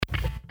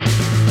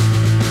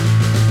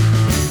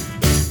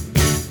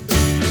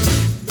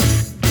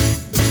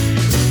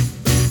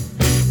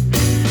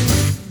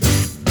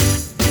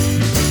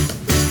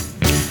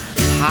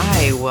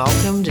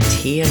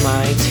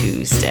TMI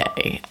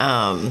Tuesday.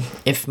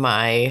 If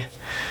my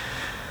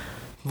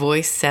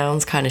voice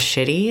sounds kind of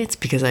shitty, it's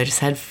because I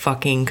just had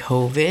fucking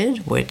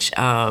COVID, which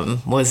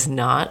was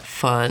not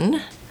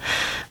fun.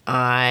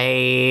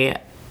 I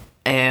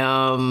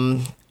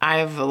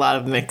have a lot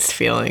of mixed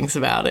feelings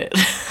about it.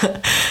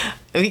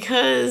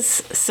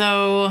 Because,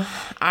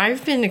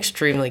 I've been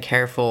extremely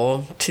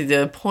careful to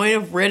the point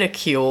of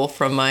ridicule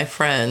from my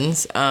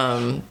friends.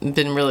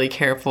 Been really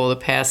careful the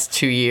past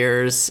 2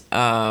 years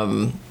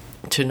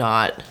to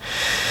not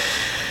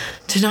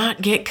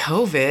get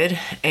COVID.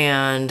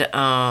 And,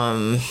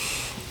 I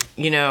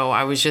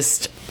was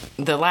just...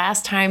 The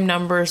last time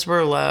numbers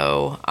were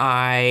low,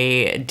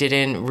 I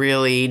didn't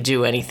really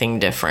do anything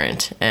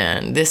different.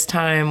 And this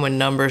time when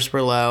numbers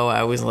were low,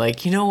 I was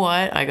like, you know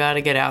what? I got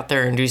to get out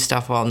there and do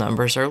stuff while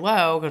numbers are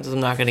low because I'm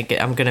going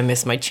to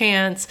miss my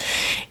chance.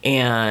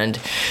 And,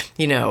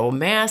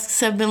 masks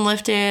have been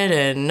lifted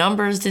and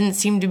numbers didn't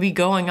seem to be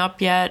going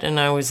up yet. And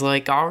I was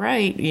like, all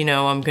right,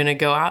 I'm going to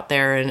go out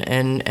there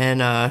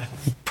and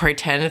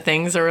pretend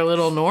things are a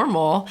little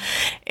normal.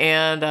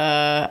 And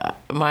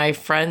my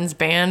friend's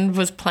band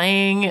was playing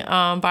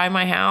by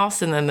my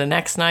house, and then the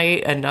next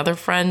night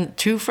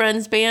two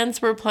friends' bands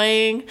were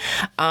playing.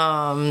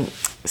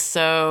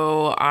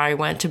 So I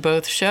went to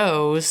both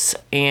shows,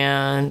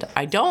 and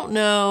I don't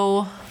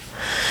know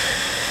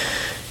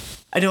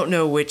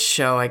which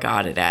show I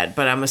got it at,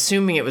 but I'm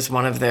assuming it was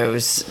one of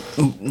those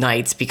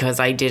nights because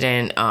I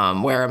didn't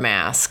wear a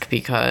mask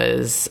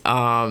because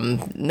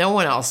no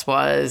one else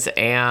was,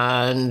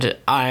 and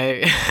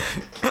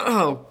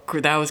oh,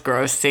 that was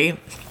gross, see?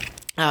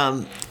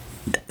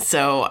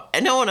 So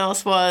no one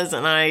else was,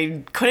 and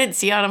I couldn't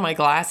see out of my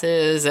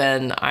glasses,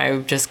 and I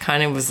just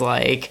kind of was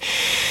like,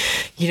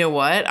 you know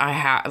what?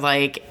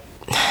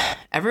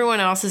 Everyone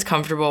else is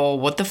comfortable.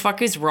 What the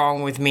fuck is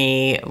wrong with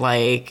me?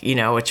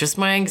 It's just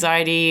my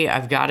anxiety.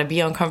 I've got to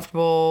be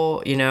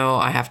uncomfortable.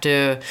 I have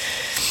to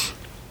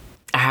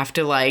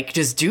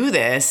just do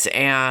this.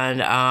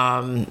 And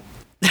I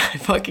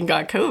fucking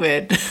got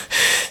COVID.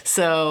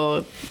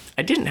 So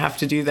I didn't have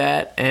to do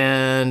that.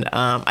 And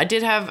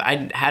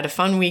I had a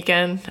fun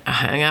weekend. I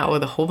hung out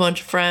with a whole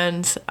bunch of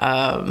friends.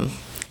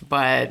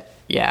 But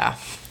yeah.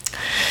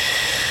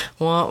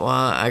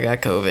 I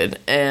got COVID.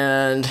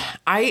 And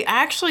I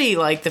actually,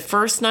 the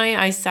first night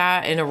I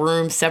sat in a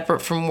room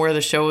separate from where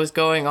the show was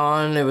going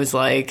on. It was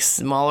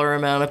smaller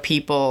amount of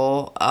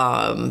people,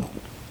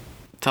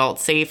 felt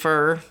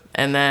safer.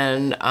 And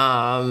then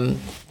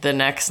the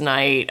next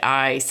night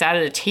I sat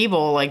at a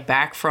table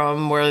back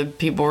from where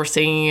people were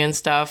singing and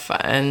stuff.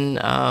 And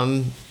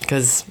I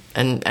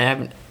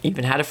haven't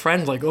even had a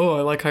friend oh,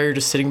 I like how you're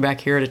just sitting back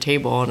here at a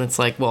table. And it's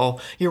well,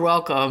 you're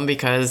welcome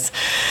because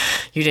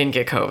you didn't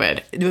get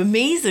COVID.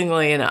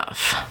 Amazingly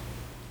enough,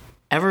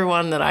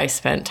 everyone that I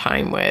spent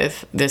time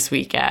with this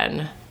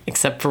weekend,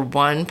 except for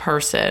one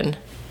person,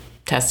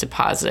 tested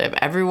positive.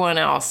 Everyone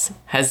else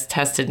has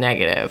tested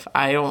negative.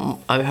 I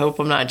hope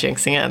I'm not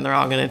jinxing it and they're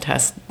all going to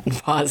test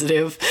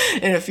positive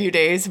in a few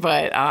days.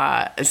 But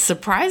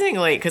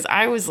surprisingly, because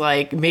I was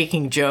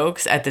making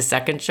jokes at the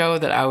second show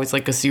that I was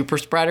a super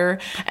spreader,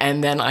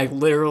 and then I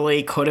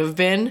literally could have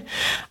been.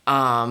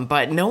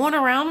 But no one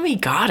around me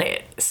got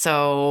it.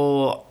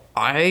 So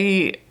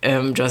I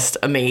am just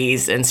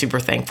amazed and super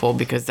thankful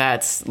because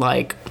that's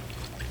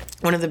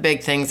one of the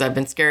big things I've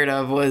been scared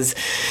of was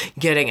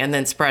getting and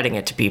then spreading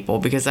it to people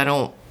because that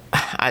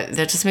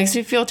just makes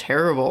me feel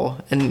terrible.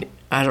 And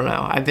I don't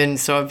know. I've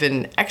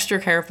been extra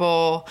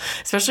careful,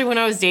 especially when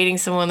I was dating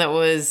someone that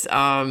was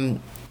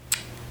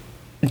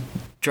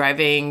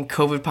driving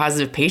COVID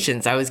positive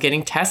patients. I was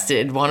getting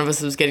tested. One of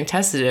us was getting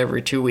tested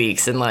every 2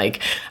 weeks. And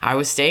I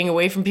was staying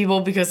away from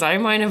people because I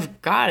might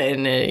have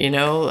gotten it,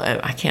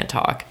 I can't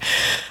talk.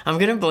 I'm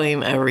going to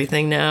blame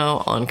everything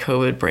now on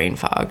COVID brain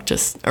fog.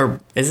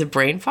 Or is it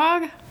brain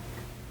fog?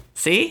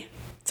 See?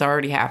 It's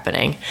already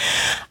happening.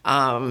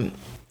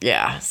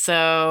 Yeah,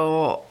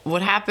 so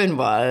what happened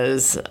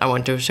was I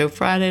went to a show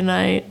Friday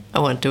night, I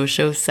went to a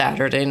show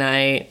Saturday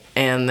night,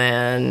 and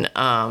then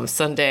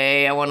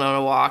Sunday I went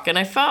on a walk, and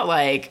I thought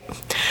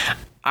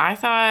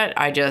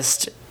I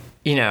just,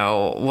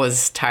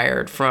 was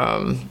tired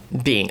from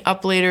being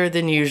up later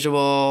than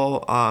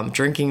usual,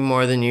 drinking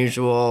more than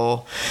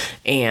usual,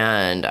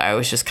 and I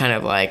was just kind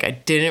of I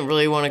didn't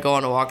really want to go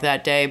on a walk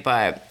that day,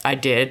 but I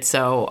did,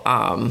 so,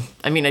 I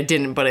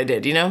didn't, but I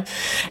did,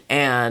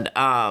 and,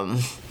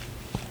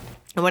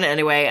 I went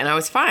anyway, and I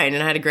was fine,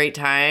 and I had a great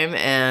time,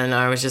 and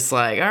I was just all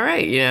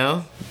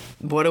right,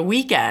 what a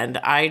weekend.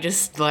 I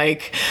just,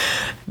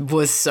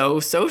 was so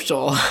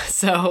social.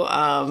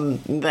 So,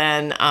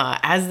 then,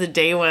 as the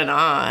day went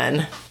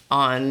on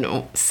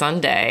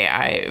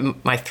Sunday,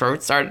 my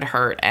throat started to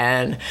hurt,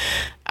 and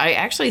I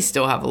actually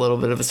still have a little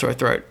bit of a sore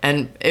throat.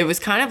 And it was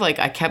kind of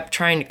I kept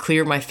trying to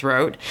clear my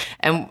throat,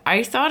 and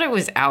I thought it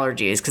was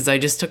allergies because I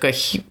just took a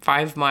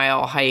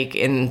 5-mile hike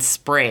in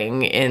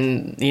spring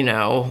in,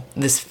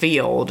 this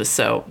field.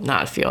 So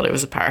not a field, it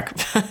was a park.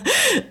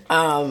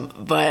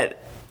 But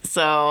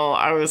So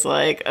I was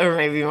like, or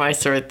maybe my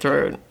sore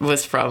throat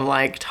was from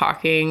like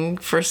talking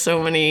for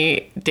so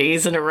many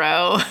days in a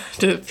row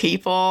to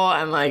people,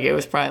 and like it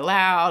was probably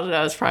loud and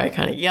I was probably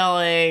kind of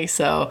yelling.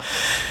 So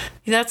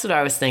that's what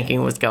I was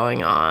thinking was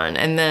going on.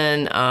 And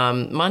then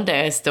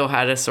Monday I still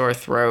had a sore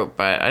throat,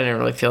 but I didn't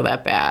really feel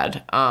that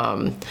bad.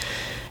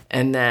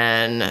 And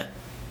then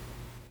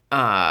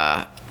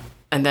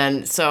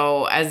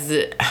so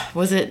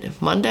was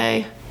it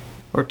Monday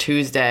or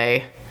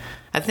Tuesday?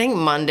 I think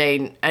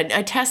Monday,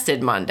 I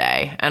tested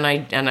Monday and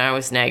I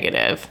was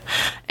negative.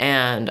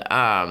 And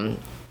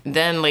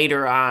then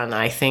later on,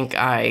 I think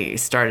I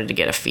started to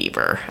get a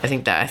fever. I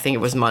think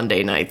it was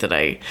Monday night that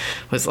I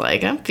was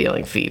like, I'm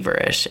feeling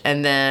feverish.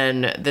 And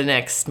then the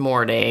next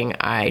morning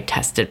I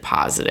tested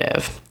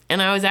positive.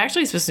 And I was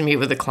actually supposed to meet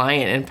with a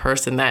client in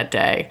person that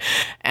day,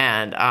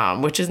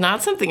 and which is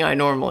not something I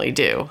normally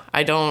do.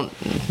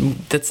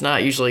 That's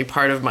not usually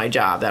part of my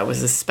job. That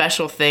was a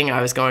special thing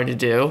I was going to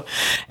do,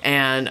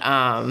 and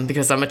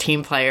because I'm a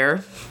team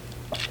player,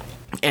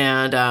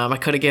 and I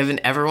could have given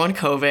everyone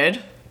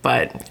COVID,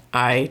 but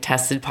I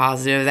tested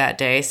positive that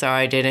day, so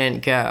I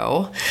didn't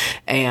go.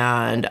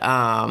 And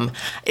I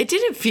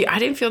didn't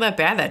feel that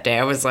bad that day.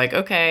 I was like,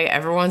 okay,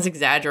 everyone's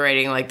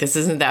exaggerating. Like, this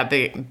isn't that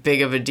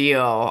big of a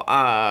deal.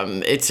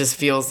 It just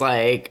feels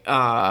like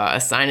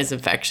a sinus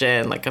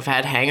infection. Like, I've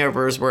had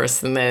hangovers worse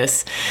than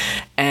this.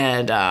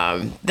 And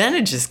then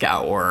it just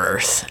got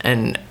worse.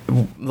 And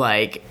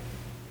like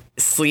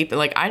sleep,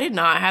 like I did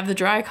not have the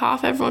dry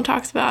cough everyone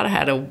talks about. I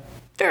had a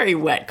very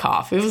wet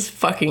cough. It was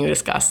fucking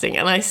disgusting,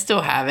 and I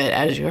still have it,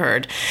 as you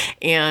heard.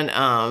 And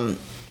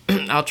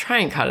I'll try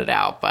and cut it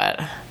out, but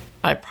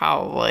I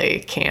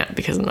probably can't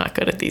because I'm not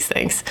good at these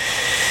things.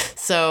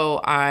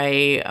 So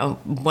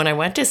when I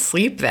went to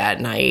sleep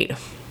that night,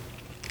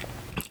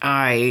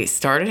 I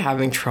started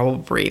having trouble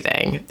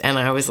breathing, and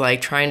I was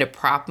like trying to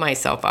prop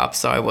myself up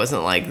so I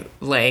wasn't like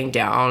laying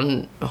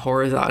down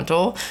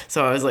horizontal.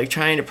 So I was like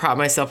trying to prop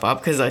myself up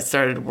because I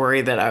started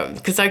worried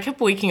because I kept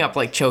waking up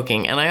like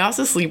choking, and I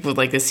also sleep with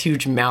like this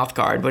huge mouth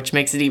guard, which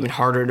makes it even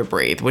harder to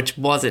breathe, which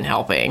wasn't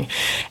helping.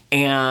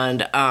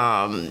 And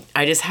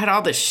I just had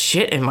all this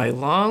shit in my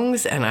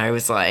lungs, and I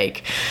was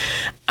like,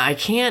 I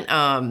can't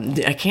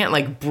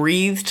like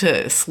breathe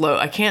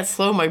I can't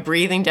slow my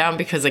breathing down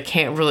because I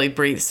can't really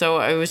breathe. So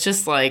it was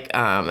just like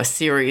a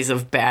series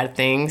of bad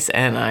things,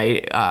 and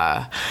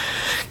I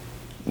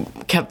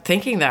kept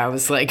thinking that I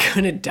was like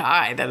gonna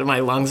die, that my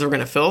lungs were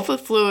gonna fill up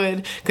with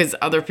fluid because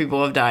other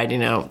people have died.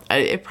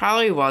 It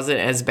probably wasn't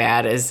as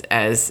bad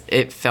as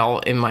it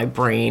felt in my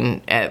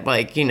brain at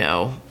like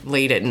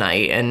late at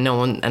night, and no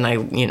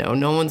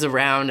one's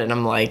around, and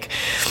I'm like,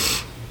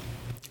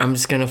 I'm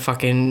just gonna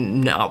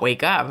fucking not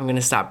wake up. I'm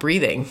gonna stop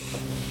breathing.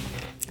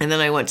 And then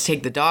I went to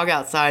take the dog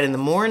outside in the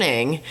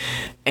morning,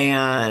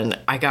 and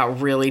I got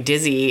really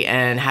dizzy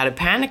and had a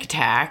panic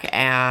attack,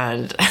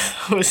 and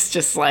I was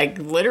just like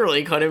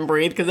literally couldn't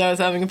breathe because I was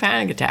having a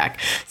panic attack.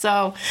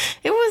 So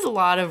it was a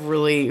lot of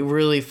really,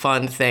 really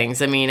fun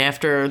things. I mean,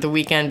 after the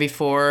weekend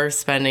before,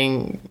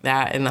 spending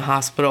that in the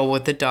hospital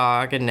with the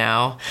dog, and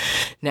now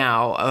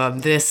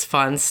this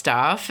fun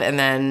stuff. And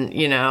then,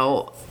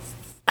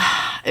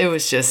 it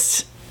was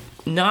just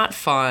not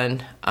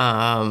fun.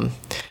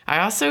 I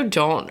also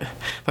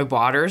my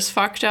water's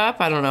fucked up.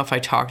 I don't know if I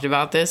talked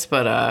about this,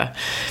 but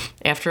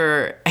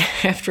after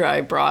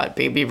I brought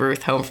baby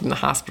Ruth home from the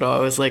hospital, I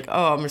was like,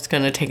 oh, I'm just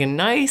gonna take a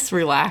nice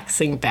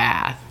relaxing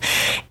bath.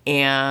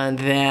 And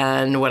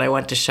then when I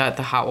went to shut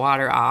the hot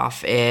water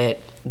off, I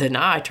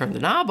turned the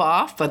knob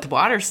off, but the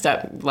water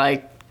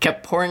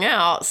kept pouring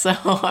out. So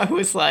I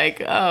was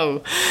like,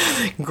 oh,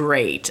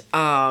 great.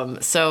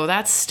 So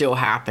that's still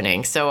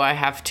happening. So I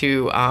have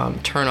to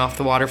turn off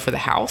the water for the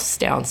house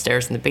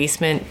downstairs in the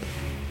basement,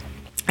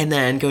 and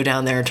then go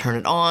down there and turn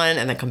it on,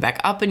 and then come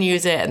back up and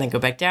use it, and then go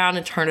back down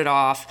and turn it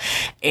off.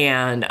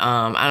 And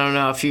I don't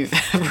know if you've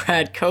ever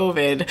had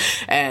COVID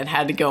and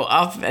had to go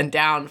up and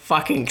down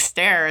fucking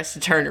stairs to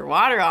turn your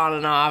water on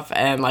and off,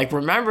 and like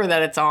remember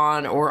that it's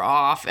on or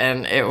off.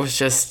 And it was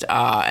just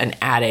an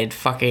added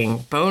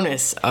fucking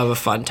bonus of a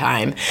fun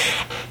time.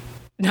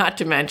 Not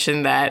to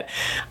mention that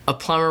a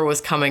plumber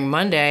was coming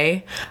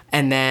Monday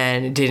and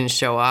then didn't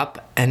show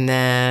up, and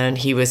then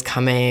he was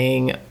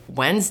coming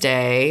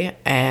Wednesday,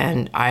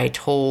 and I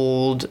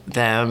told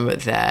them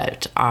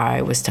that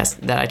I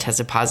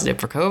tested positive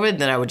for COVID,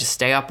 that I would just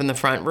stay up in the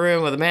front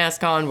room with a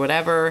mask on,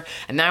 whatever.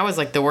 And that was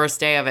like the worst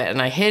day of it.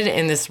 And I hid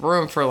in this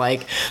room for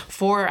like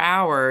 4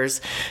 hours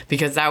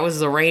because that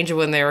was the range of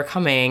when they were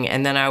coming.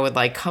 And then I would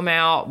like come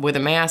out with a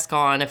mask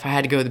on if I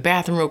had to go to the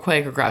bathroom real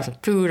quick or grab some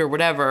food or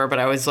whatever. But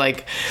I was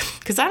like,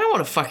 because I don't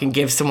want to fucking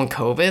give someone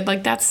COVID.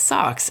 Like, that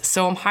sucks.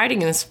 So I'm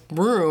hiding in this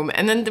room,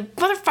 and then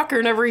but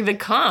motherfucker never even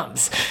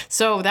comes.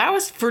 So that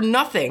was for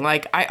nothing.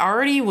 Like, I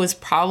already was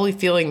probably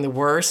feeling the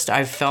worst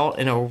I've felt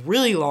in a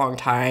really long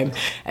time.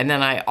 And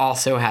then I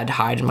also had to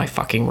hide in my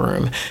fucking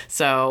room.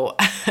 So,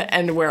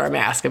 and wear a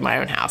mask in my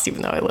own house,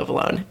 even though I live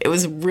alone. It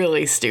was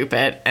really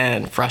stupid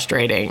and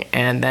frustrating.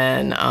 And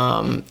then,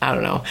 I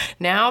don't know.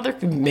 Now they're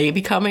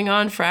maybe coming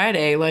on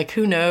Friday. Like,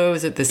 who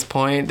knows at this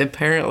point?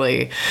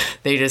 Apparently,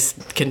 they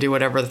just can do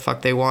whatever the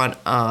fuck they want.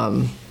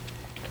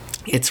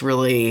 It's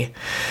really,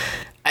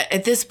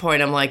 at this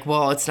point, I'm like,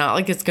 well, it's not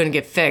like it's going to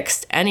get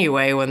fixed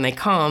anyway when they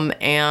come.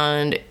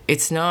 And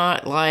it's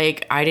not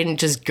like I didn't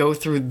just go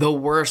through the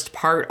worst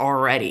part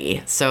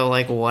already. So,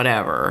 like,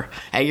 whatever.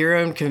 At your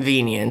own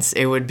convenience,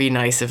 it would be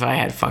nice if I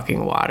had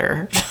fucking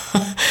water.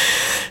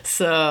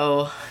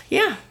 So,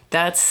 yeah,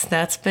 that's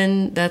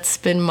been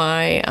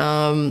my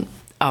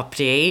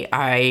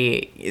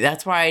update.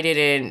 That's why I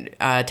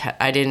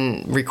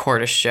didn't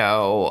record a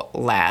show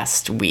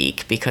last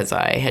week, because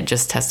I had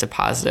just tested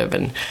positive,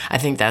 and I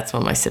think that's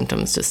when my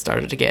symptoms just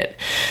started to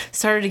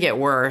get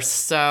worse.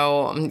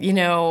 So,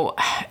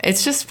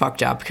 it's just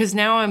fucked up, because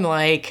now I'm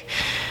like,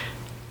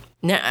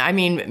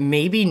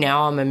 maybe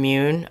now I'm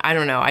immune. I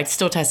don't know. I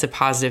still tested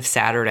positive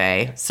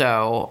Saturday.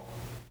 So,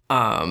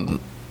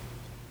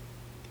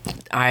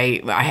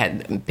 I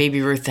had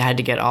baby Ruth had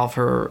to get all of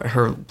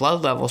her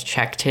blood levels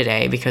checked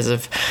today because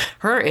of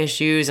her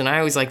issues, and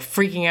I was like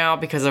freaking out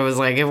because I was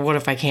like, what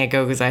if I can't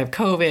go because I have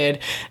COVID?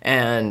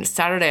 And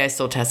Saturday I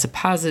still tested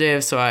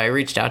positive, so I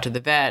reached out to the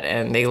vet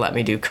and they let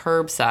me do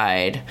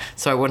curbside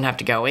so I wouldn't have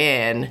to go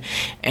in,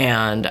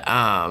 and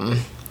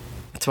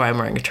that's why I'm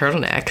wearing a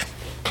turtleneck.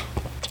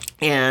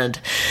 And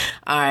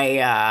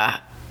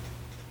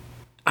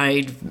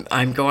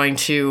I'm going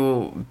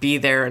to be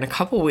there in a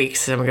couple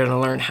weeks, and I'm going to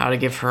learn how to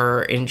give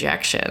her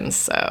injections.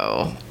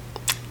 So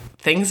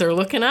things are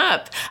looking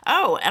up.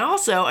 Oh, and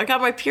also I got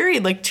my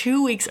period like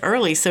 2 weeks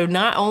early. So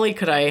not only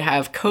could I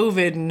have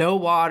COVID, no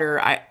water,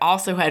 I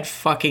also had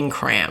fucking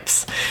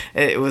cramps.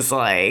 It was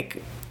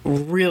like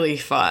really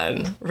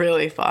fun.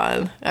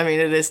 I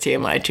mean, it is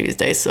TMI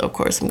Tuesday, so of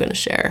course I'm going to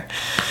share.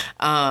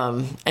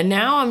 And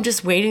now I'm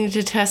just waiting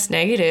to test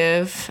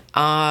negative.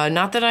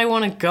 Not that I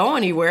want to go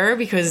anywhere,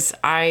 because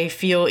I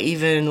feel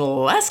even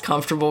less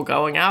comfortable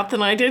going out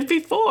than I did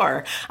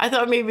before. I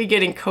thought maybe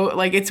getting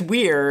it's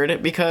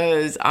weird,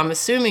 because I'm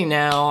assuming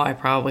now I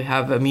probably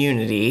have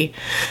immunity.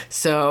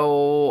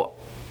 So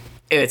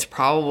it's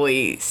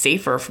probably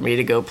safer for me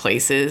to go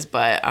places,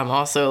 but I'm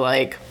also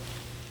like,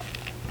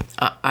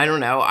 I don't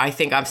know. I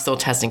think I'm still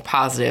testing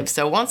positive.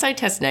 So once I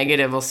test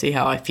negative, we'll see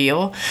how I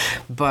feel.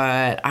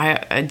 But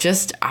I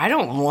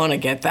don't want to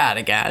get that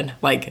again.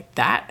 Like,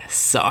 that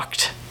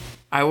sucked.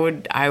 I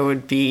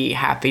would be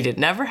happy to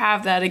never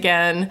have that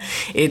again.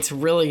 It's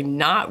really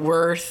not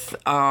worth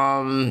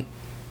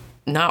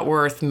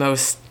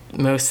most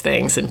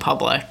things in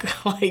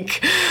public.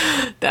 Like,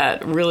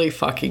 that really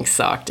fucking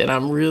sucked, and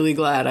I'm really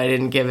glad I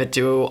didn't give it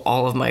to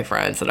all of my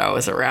friends that I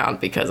was around,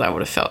 because I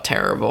would have felt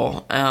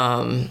terrible.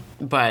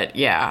 But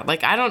yeah,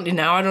 like, I don't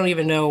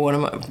even know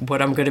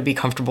what I'm going to be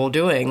comfortable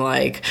doing.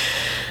 Like,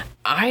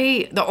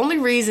 the only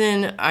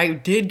reason I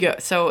did go,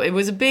 so it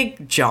was a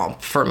big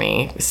jump for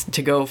me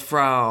to go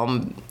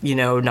from,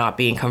 not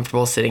being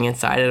comfortable sitting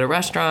inside at a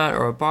restaurant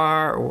or a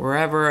bar or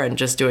wherever and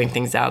just doing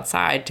things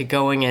outside, to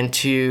going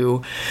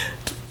into,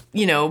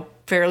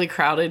 fairly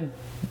crowded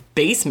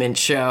basement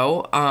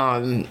show.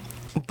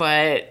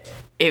 But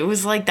it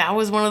was like, that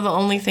was one of the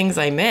only things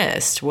I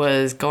missed,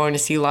 was going to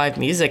see live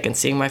music and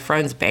seeing my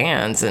friends'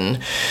 bands. And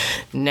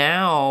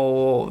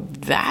now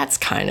that's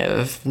kind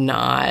of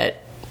not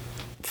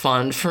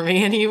fun for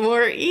me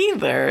anymore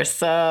either.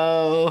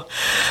 So,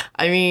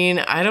 I mean,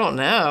 I don't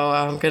know.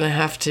 I'm going to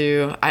have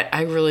to,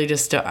 I really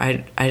just don't,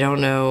 I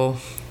don't know.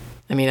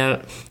 I mean,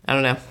 I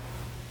don't know.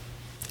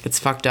 It's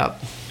fucked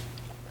up.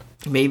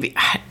 Maybe,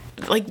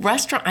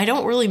 I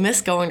don't really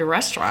miss going to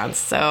restaurants.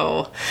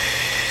 So,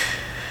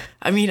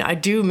 I mean, I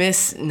do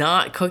miss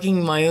not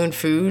cooking my own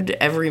food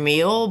every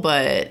meal,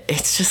 but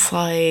it's just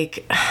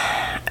like,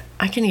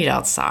 I can eat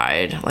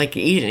outside. Like,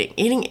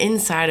 eating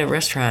inside a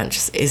restaurant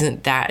just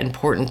isn't that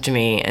important to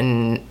me.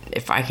 And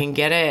if I can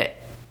get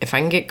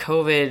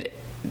COVID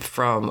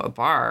from a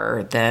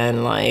bar,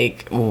 then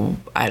like,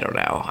 I don't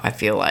know. I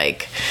feel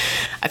like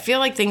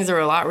things are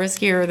a lot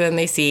riskier than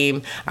they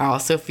seem. I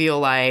also feel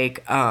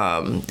like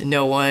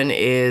no one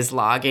is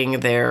logging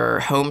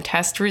their home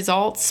test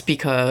results,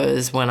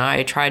 because when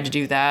I tried to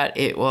do that,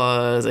 it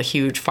was a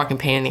huge fucking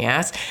pain in the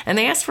ass. And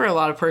they asked for a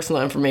lot of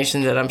personal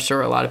information that I'm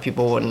sure a lot of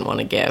people wouldn't want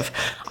to give.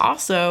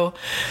 Also,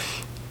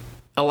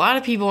 a lot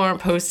of people aren't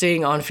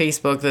posting on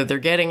Facebook that they're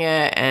getting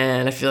it,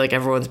 and I feel like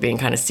everyone's being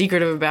kind of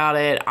secretive about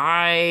it.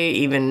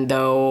 Even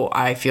though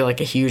I feel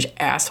like a huge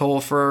asshole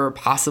for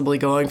possibly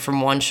going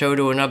from one show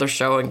to another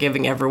show and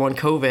giving everyone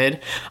COVID,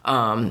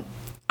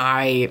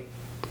 I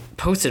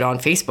posted on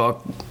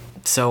Facebook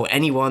so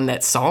anyone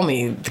that saw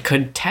me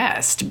could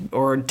test,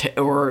 or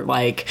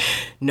like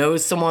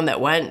knows someone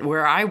that went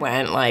where I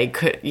went, like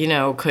could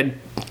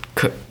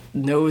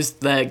knows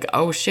like,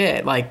 oh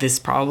shit, like this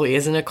probably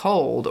isn't a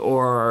cold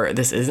or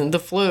this isn't the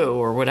flu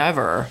or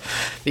whatever,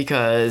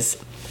 because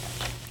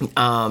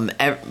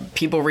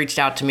people reached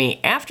out to me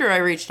after I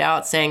reached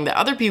out saying that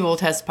other people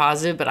test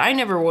positive, but I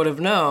never would have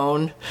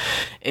known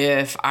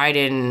if I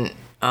didn't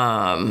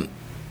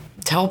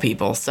tell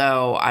people.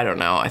 So I don't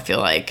know. I feel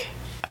like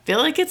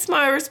it's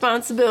my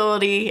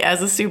responsibility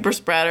as a super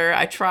spreader.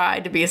 I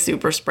tried to be a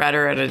super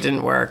spreader and it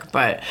didn't work,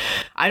 but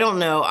I don't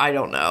know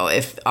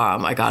if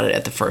I got it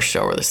at the first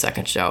show or the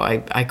second show.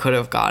 I could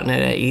have gotten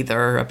it at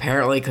either,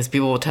 apparently, because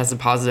people tested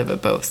positive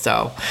at both.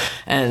 So,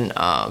 and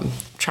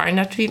trying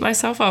not to beat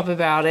myself up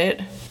about it,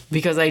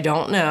 because I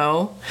don't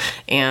know,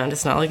 and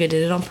it's not like I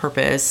did it on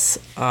purpose,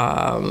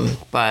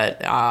 but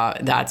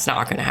that's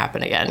not going to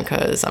happen again,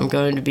 because I'm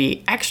going to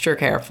be extra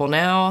careful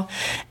now,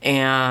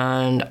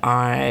 and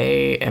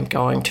I am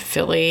going to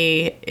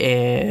Philly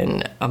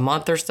in a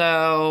month or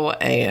so,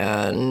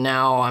 and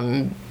now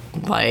I'm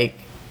like,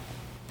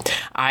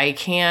 I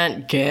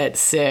can't get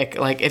sick.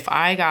 Like, if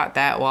I got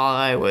that while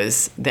I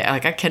was there,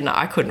 like, I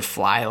couldn't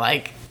fly,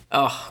 like,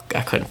 oh,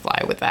 I couldn't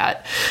fly with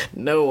that.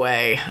 No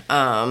way.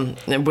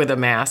 With a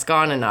mask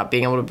on and not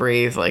being able to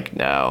breathe, like,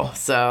 no.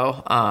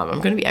 So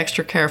I'm going to be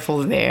extra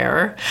careful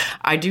there.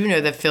 I do know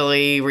that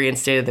Philly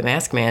reinstated the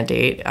mask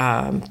mandate,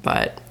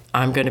 but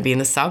I'm going to be in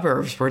the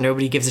suburbs where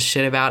nobody gives a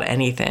shit about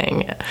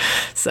anything.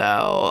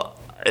 So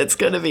it's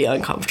going to be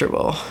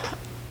uncomfortable.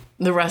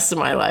 The rest of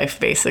my life,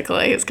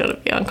 basically, is going to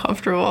be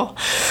uncomfortable.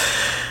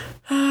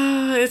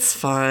 It's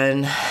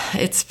fun.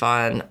 It's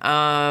fun.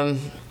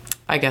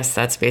 I guess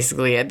that's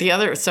basically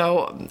it.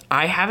 So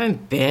I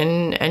haven't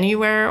been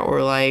anywhere,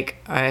 or like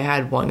I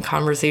had one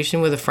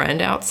conversation with a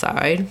friend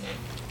outside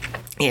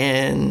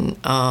in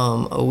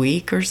a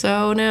week or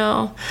so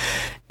now,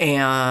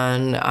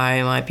 and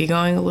I might be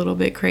going a little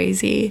bit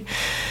crazy,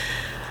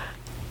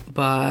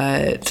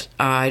 but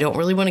I don't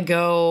really want to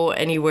go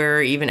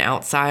anywhere, even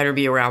outside, or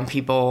be around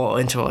people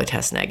until I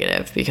test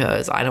negative,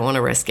 because I don't want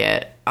to risk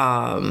it.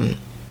 And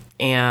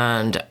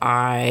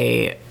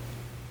I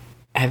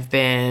have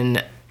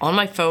been on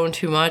my phone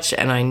too much,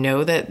 and I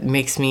know that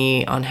makes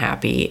me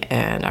unhappy.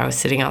 And I was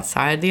sitting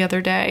outside the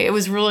other day. It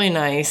was really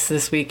nice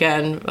this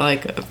weekend.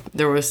 Like,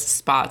 there was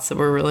spots that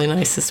were really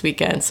nice this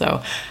weekend.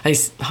 So I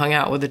hung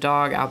out with the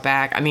dog out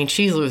back. I mean,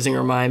 she's losing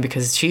her mind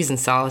because she's in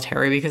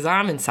solitary, because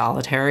I'm in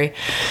solitary.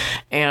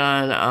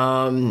 And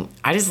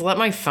I just let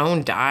my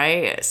phone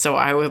die so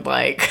I would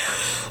like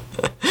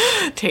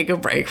take a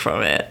break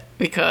from it,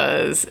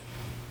 because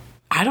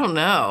I don't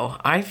know.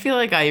 I feel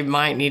like I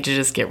might need to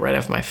just get rid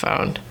of my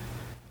phone.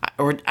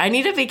 Or I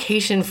need a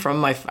vacation from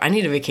my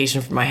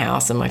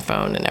house and my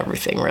phone and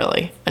everything,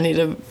 really. I need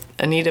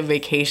a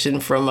vacation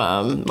from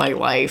my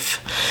life.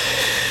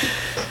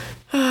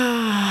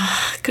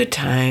 Good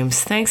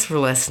times. Thanks for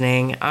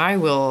listening. I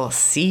will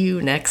see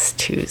you next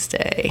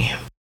Tuesday.